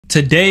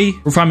Today,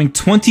 we're farming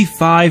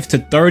 25 to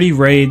 30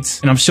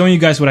 raids, and I'm showing you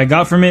guys what I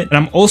got from it. And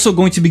I'm also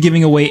going to be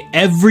giving away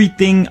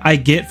everything I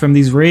get from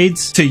these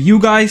raids to you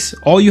guys.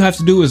 All you have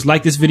to do is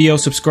like this video,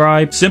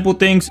 subscribe, simple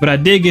things, but I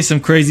did get some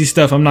crazy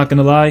stuff, I'm not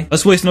gonna lie.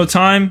 Let's waste no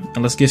time,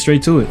 and let's get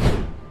straight to it.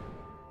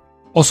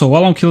 Also,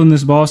 while I'm killing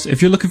this boss, if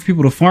you're looking for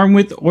people to farm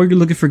with or you're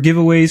looking for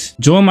giveaways,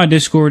 join my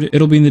Discord.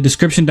 It'll be in the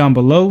description down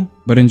below,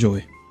 but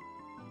enjoy.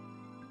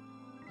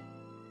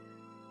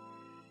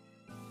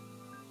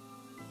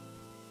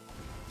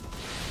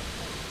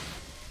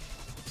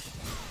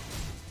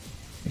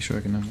 Make sure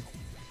I can number.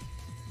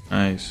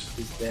 Nice.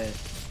 He's dead.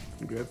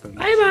 Grip him.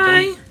 Bye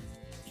bye.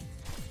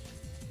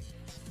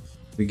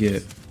 We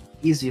get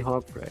Easy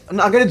hog frag. Oh,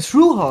 no, I got a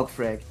true hog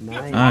frag.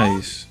 Nice.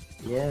 nice.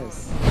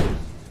 Yes.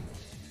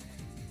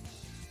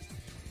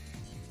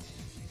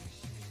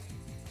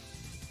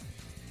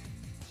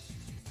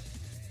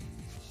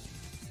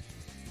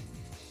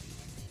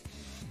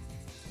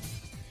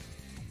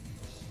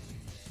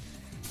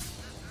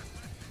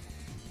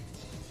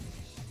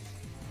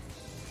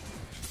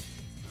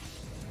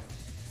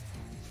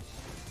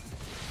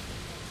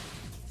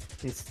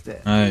 It's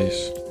dead.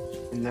 Nice.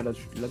 Another.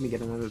 Let me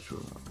get another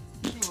true hog.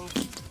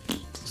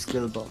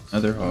 Skill box.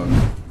 Another hog.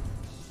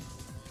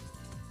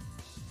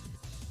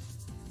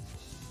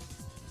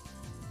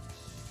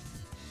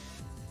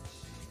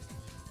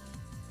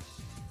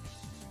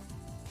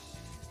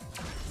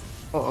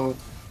 Uh-oh.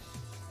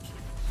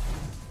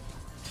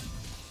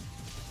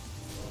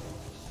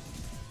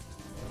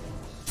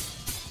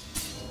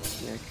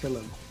 Yeah, kill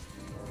him.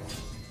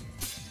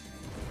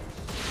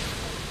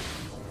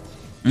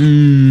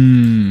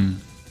 Mmm.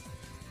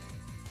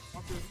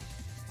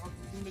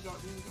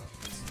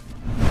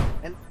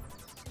 And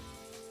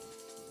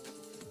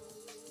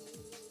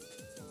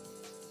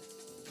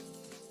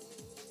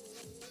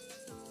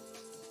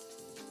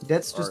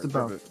that's just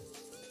about.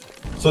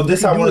 So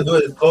this I want to do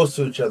it close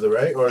to each other,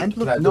 right? Or can I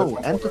do it No, from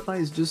over? amplify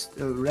is just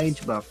a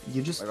range buff.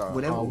 You just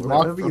whatever lock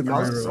whatever your the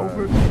mouse is mirror.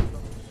 over.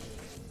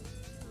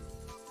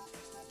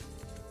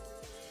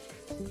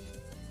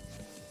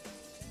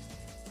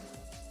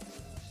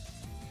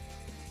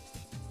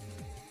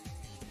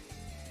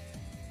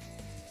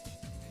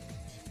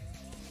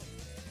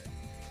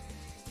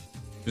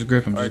 Just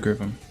grip him, just grip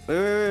him.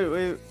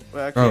 Wait, I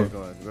Oh. can't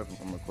go on.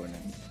 I'm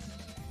recording.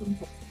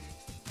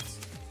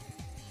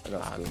 I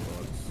got skill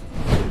box.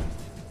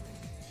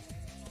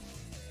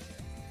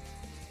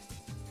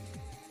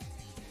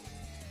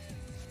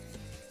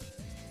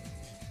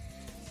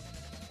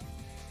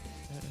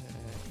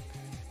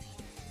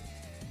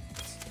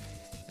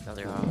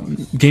 Another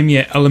Gave me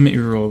an element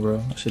roll,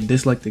 bro. I should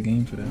dislike the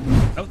game for that.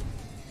 Oh.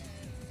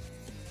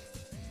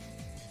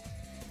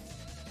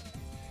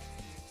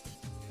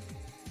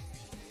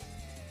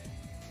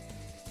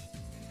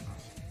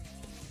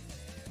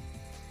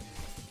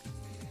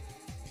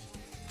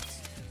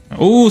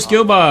 Ooh,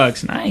 skill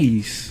box.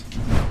 Nice.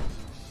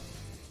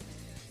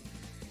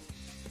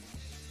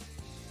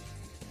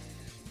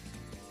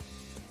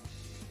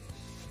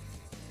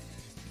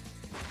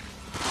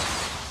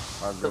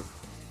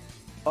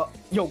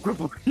 Yo, grip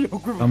him. Yo,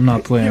 grip him. I'm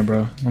not playing,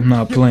 bro. I'm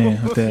not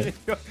playing with that.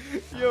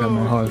 Yo. Got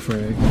my hog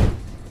frag.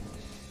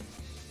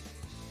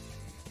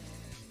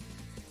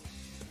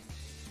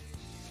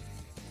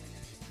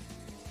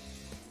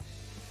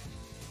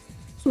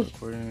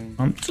 Recording.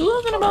 I'm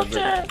talking about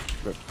that.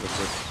 Grip.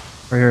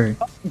 Right here.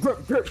 Grip.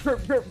 I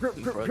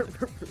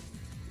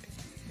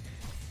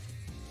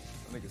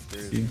think it's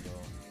serious. See.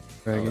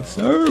 Frag it.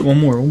 Sir, one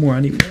more. I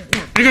need more.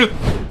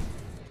 Nigga.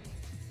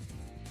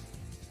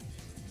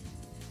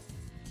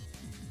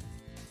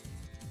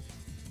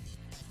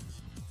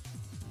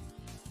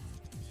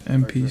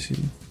 NPC.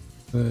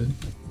 Good.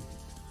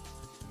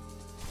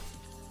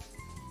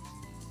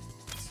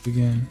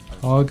 Again.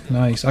 Hog.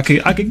 Nice. I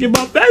could get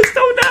my best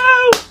though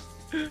now.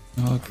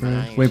 Hog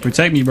frag. Wait,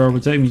 protect me, bro.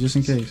 Protect me just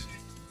in case.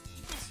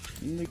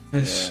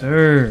 Yes,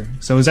 sir.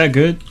 So is that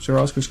good? Sir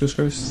Oscar,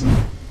 Chris.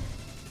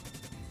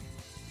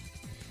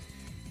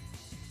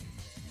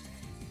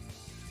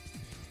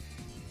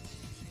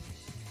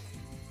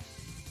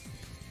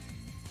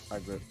 I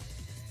grip.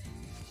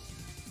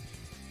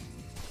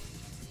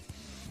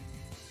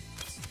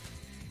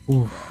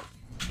 Ooh.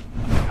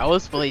 I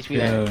was full HP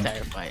Yeah. that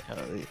entire fight.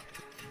 Holy.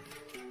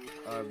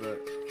 I bet.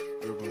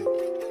 Grip him.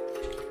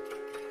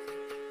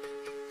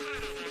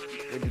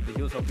 Wait, did the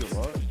heals help you a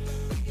lot?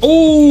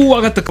 Oh,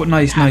 I got the coat.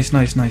 Nice. W's in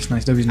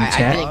the I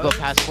chat. didn't go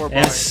past 4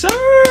 bars. Yes,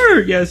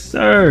 sir. Yes,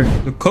 sir.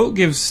 The coat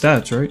gives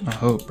stats, right? I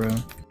hope, bro.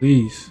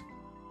 Please.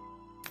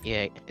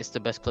 Yeah, it's the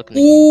best click in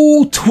the game.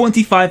 Ooh,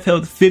 25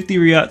 health, 50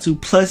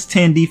 Ryatsu, plus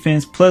 10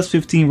 defense, plus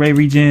 15 Ray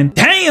regen.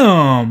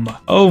 Damn!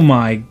 Oh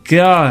my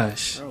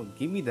gosh. Bro,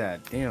 give me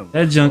that. Damn.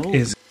 That junk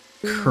is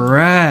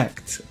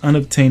cracked.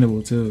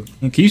 Unobtainable, too.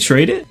 And can you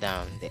trade it?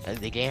 Down.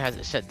 The game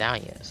hasn't shut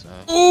down yet, so.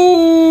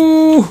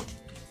 Ooh!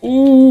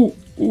 Ooh!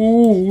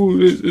 Ooh,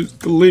 this is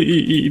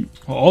clean.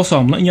 Also,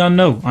 I'm letting y'all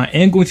know I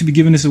am going to be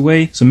giving this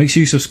away, so make sure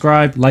you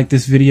subscribe, like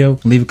this video,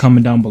 and leave a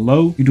comment down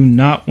below. You do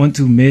not want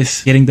to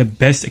miss getting the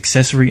best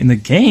accessory in the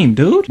game,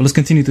 dude. But let's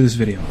continue through this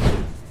video.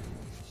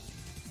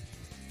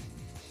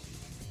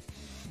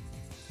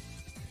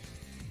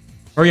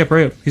 Hurry up,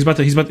 hurry up. He's about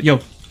to, yo.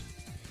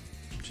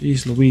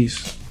 Jeez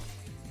Louise.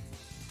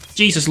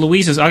 Jesus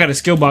Louise, I got a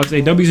skill box.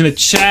 Hey, W's in the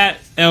chat,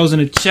 L's in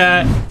the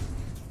chat.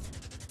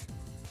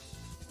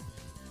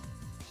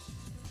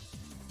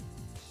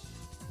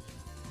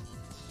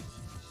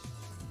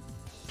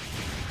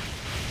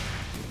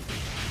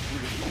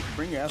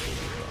 Bring your ass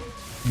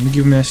over. Let me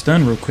give him that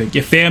stun real quick.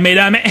 You feel me,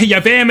 damn it?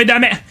 You feel me,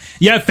 damn it?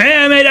 You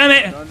feel me, damn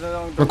it?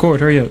 No. Record,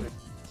 hurry up.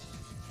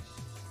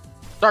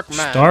 Dark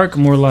man. Stark,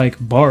 more like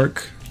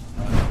bark.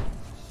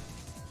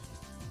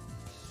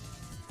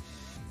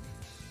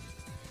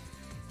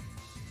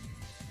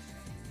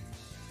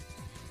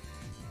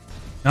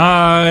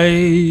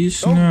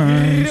 Nice,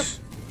 nice.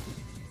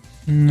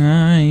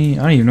 Nice.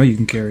 I don't even know you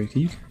can carry.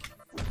 Can you?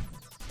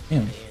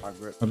 Damn. I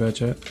grip My bad,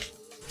 chat.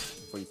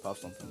 before you pop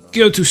something, bro.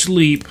 Go to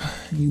sleep,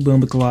 you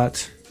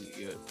bumbaclot.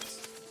 Good.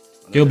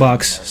 Skill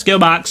box. Skill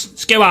box.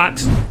 Skill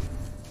box.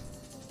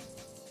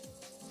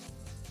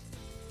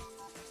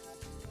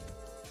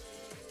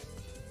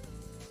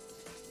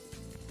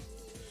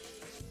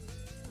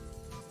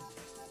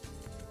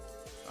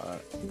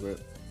 Alright, grip.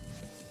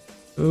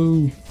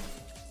 Oh.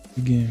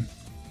 Again.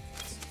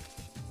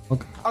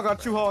 Okay. I got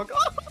two hog.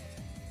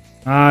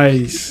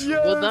 Nice.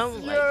 Well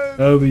done, like-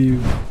 W.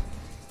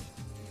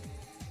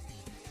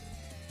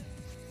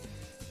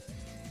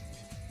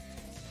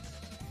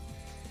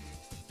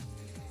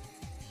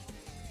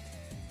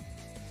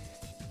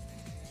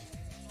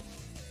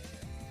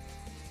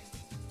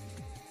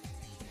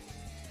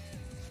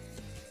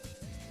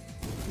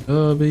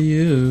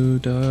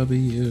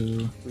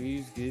 W.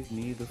 Please give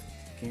me the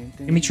fucking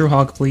thing. Give me True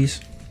Hawk,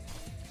 please.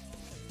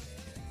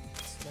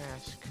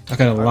 Mask. I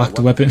got a locked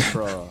weapon.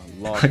 Bruh,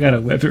 locked I got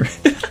a weapon.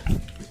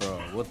 Bro,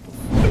 what the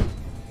fuck?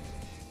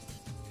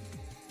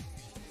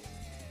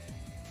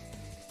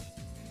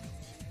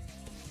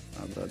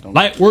 Don't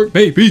Light work,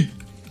 baby.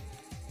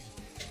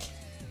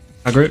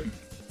 I grip.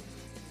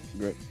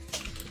 grip.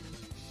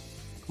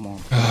 Come on.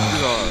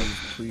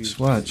 Please, Just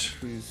watch.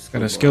 please.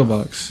 Got a skill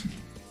box.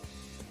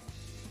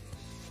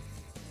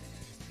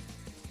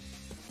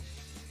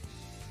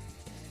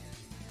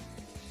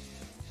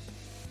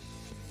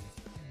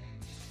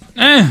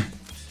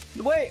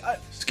 Wait,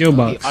 Skill The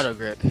box. auto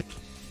grip.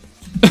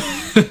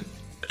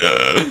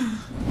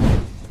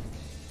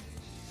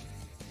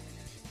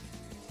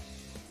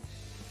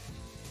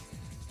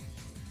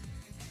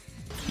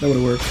 That would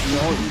have worked.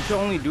 you can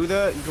only do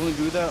that. You can only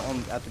do that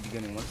at the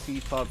beginning. Once he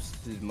pops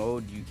his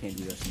mode, you can't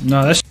do that.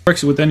 No, that shit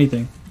works with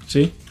anything.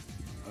 See?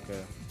 Okay.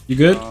 You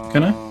good?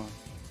 Can I?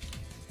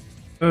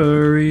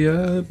 Hurry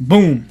up.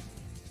 Boom.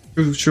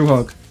 True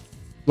Hawk.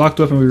 Locked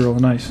weapon reroll.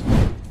 Nice.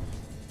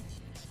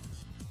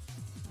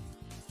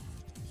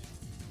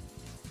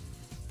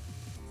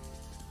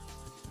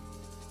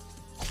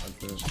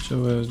 Sit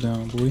your ass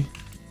down, boy.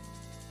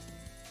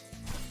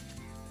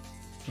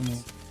 Come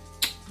on.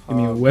 Give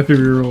me a weapon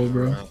reroll,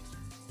 bro.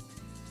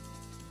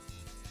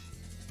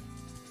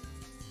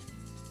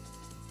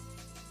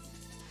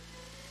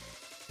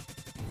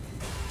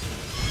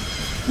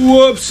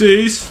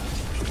 Whoopsies.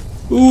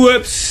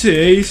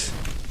 Whoopsies.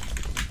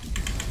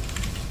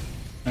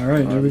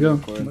 Alright, there we go.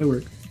 Might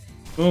work.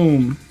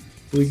 Boom.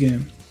 We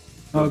game.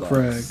 Hog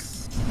frag.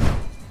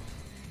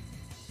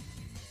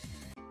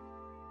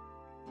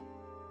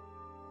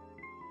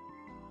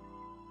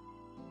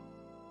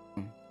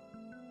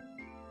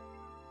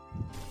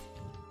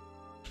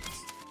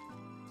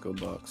 Go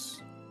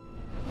Bucks.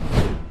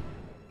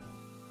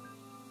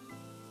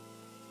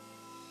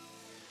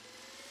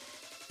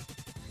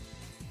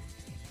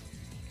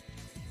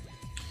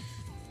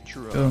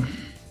 True. Go.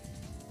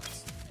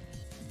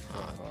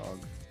 Hog.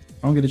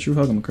 I don't get a true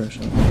hug, I'm gonna crash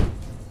out.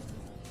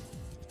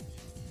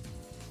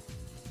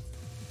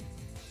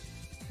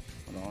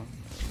 Hold on.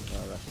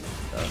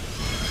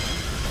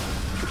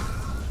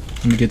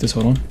 Let me get this,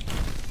 hold on.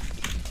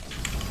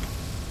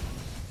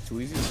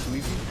 Too easy. Too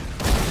easy.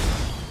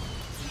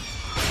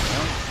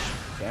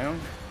 Down.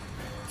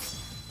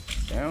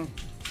 Down.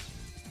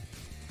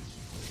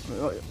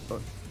 Oh,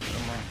 come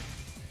on.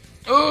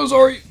 Oh,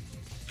 sorry.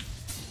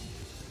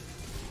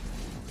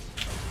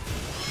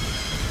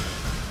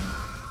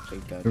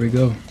 Take that. Here we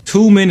go.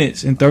 2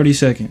 minutes and 30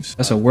 seconds.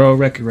 That's a world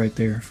record right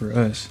there for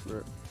us.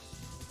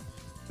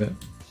 Bet.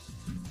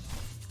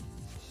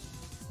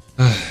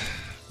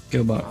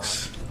 Skill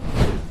box.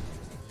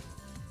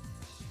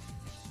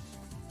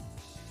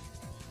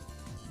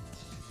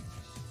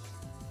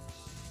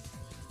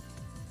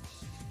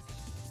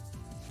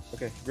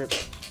 Okay, grip.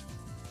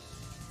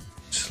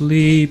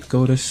 Sleep,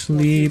 go to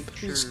sleep.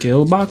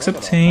 Skill box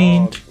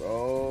obtained.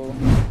 Bro.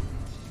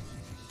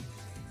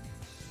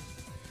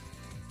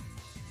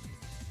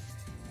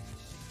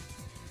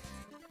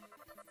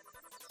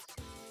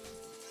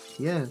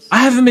 yes. I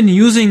haven't been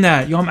using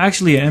that. Yo, I'm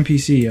actually an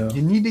NPC, yo.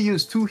 You need to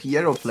use 2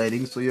 hero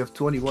plating, so you have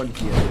 21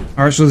 here.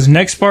 Alright, so this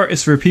next part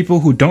is for people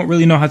who don't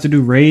really know how to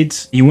do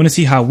raids. You want to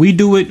see how we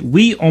do it?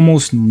 We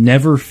almost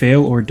never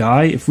fail or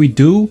die. If we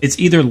do, it's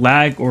either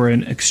lag or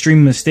an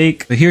extreme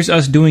mistake. But here's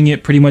us doing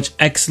it pretty much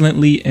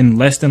excellently in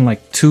less than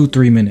like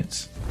 2-3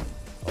 minutes.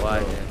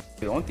 Why?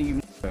 The only thing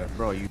you,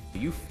 bro, you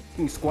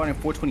fucking squatting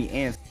 420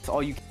 ants. That's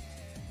all you.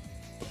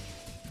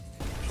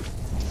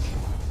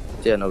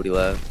 Yeah, nobody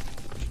laughed.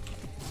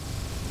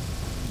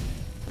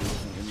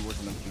 It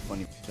wasn't meant to be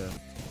funny.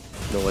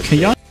 No one Can did.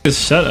 y'all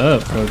just shut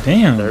up, bro?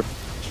 Damn. Derp.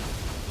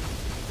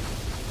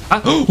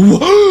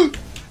 What?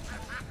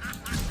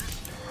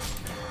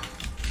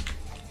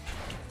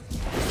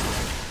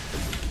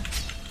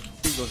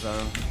 Here goes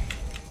Zara.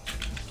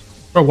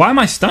 Bro, why am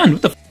I stunned?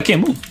 What the f? I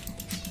can't move.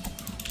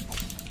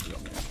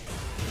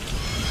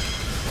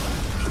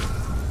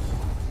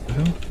 The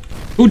hell?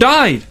 Who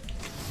died?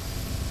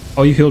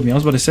 Oh, you healed me. I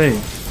was about to say.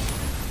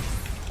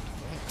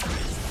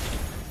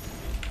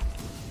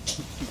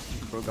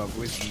 Bro got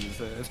voice in his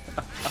head.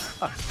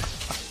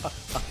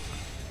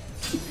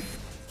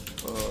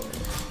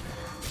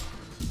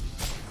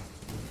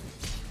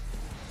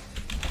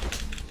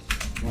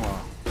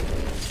 Wow.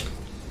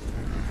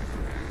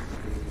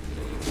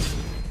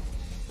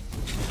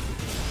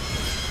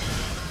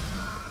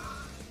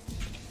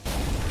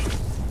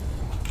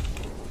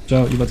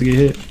 Joe, you about to get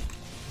hit.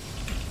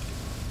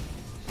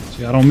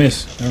 See, I don't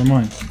miss. Never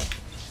mind.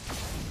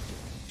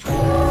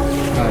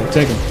 Alright,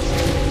 take him.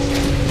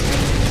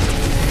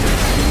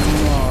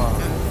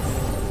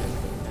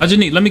 I just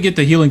need, let me get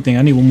the healing thing.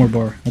 I need one more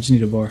bar. I just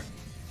need a bar.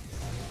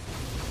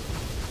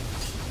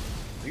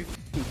 Are you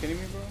fucking kidding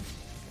me,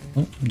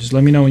 bro? Oh, just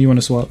let me know when you want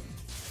to swap.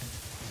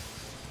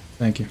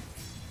 Thank you.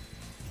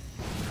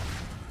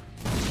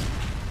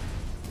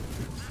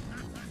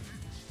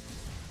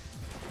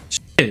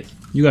 Shit,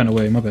 you got in the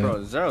way, my bad.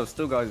 Bro, Zero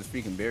still got his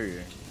freaking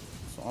barrier.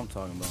 That's what I'm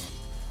talking about.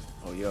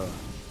 Oh, yeah.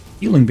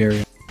 Healing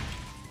barrier.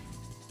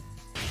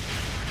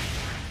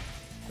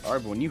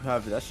 Alright, but when you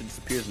have it, that shit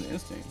disappears in an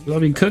instant. I'll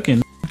be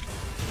cooking.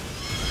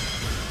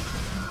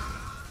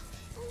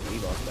 He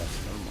lost that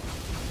shit. Never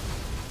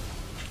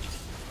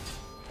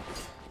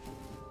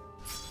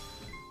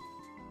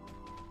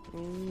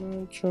mind.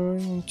 I'm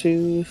trying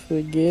to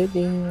forget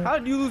him. How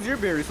did you lose your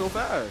berry so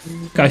fast?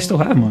 I still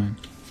have mine.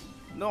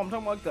 No, I'm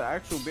talking about like the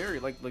actual berry,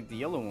 like the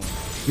yellow one.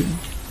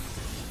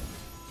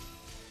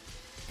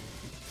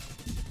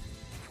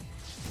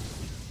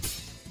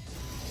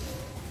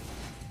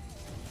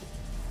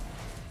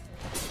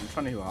 I'm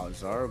trying to heal out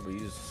Zara, but you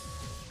just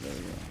there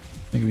we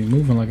go. Nigga be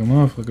moving like a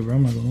motherfucker, bro.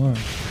 I'm not gonna lie.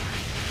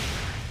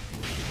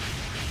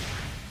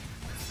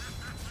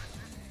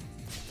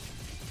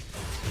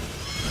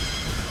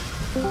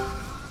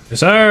 Yes,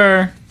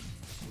 sir.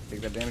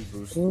 Take that damage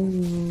boost.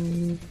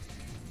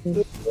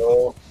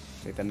 Oh,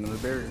 Take that another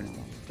barrier.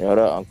 Yo,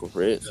 that Uncle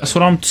Fritz. That's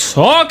what I'm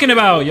talking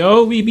about,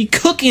 yo. We be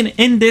cooking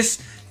in this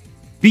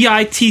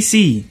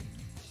BITC.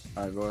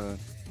 Alright, go ahead.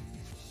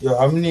 yo,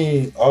 how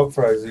many hog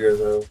fries you guys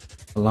have?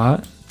 A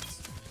lot.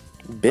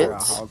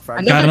 Bits. Hog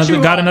frag.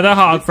 Got another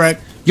hog frack.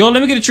 Yo,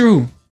 let me get a true.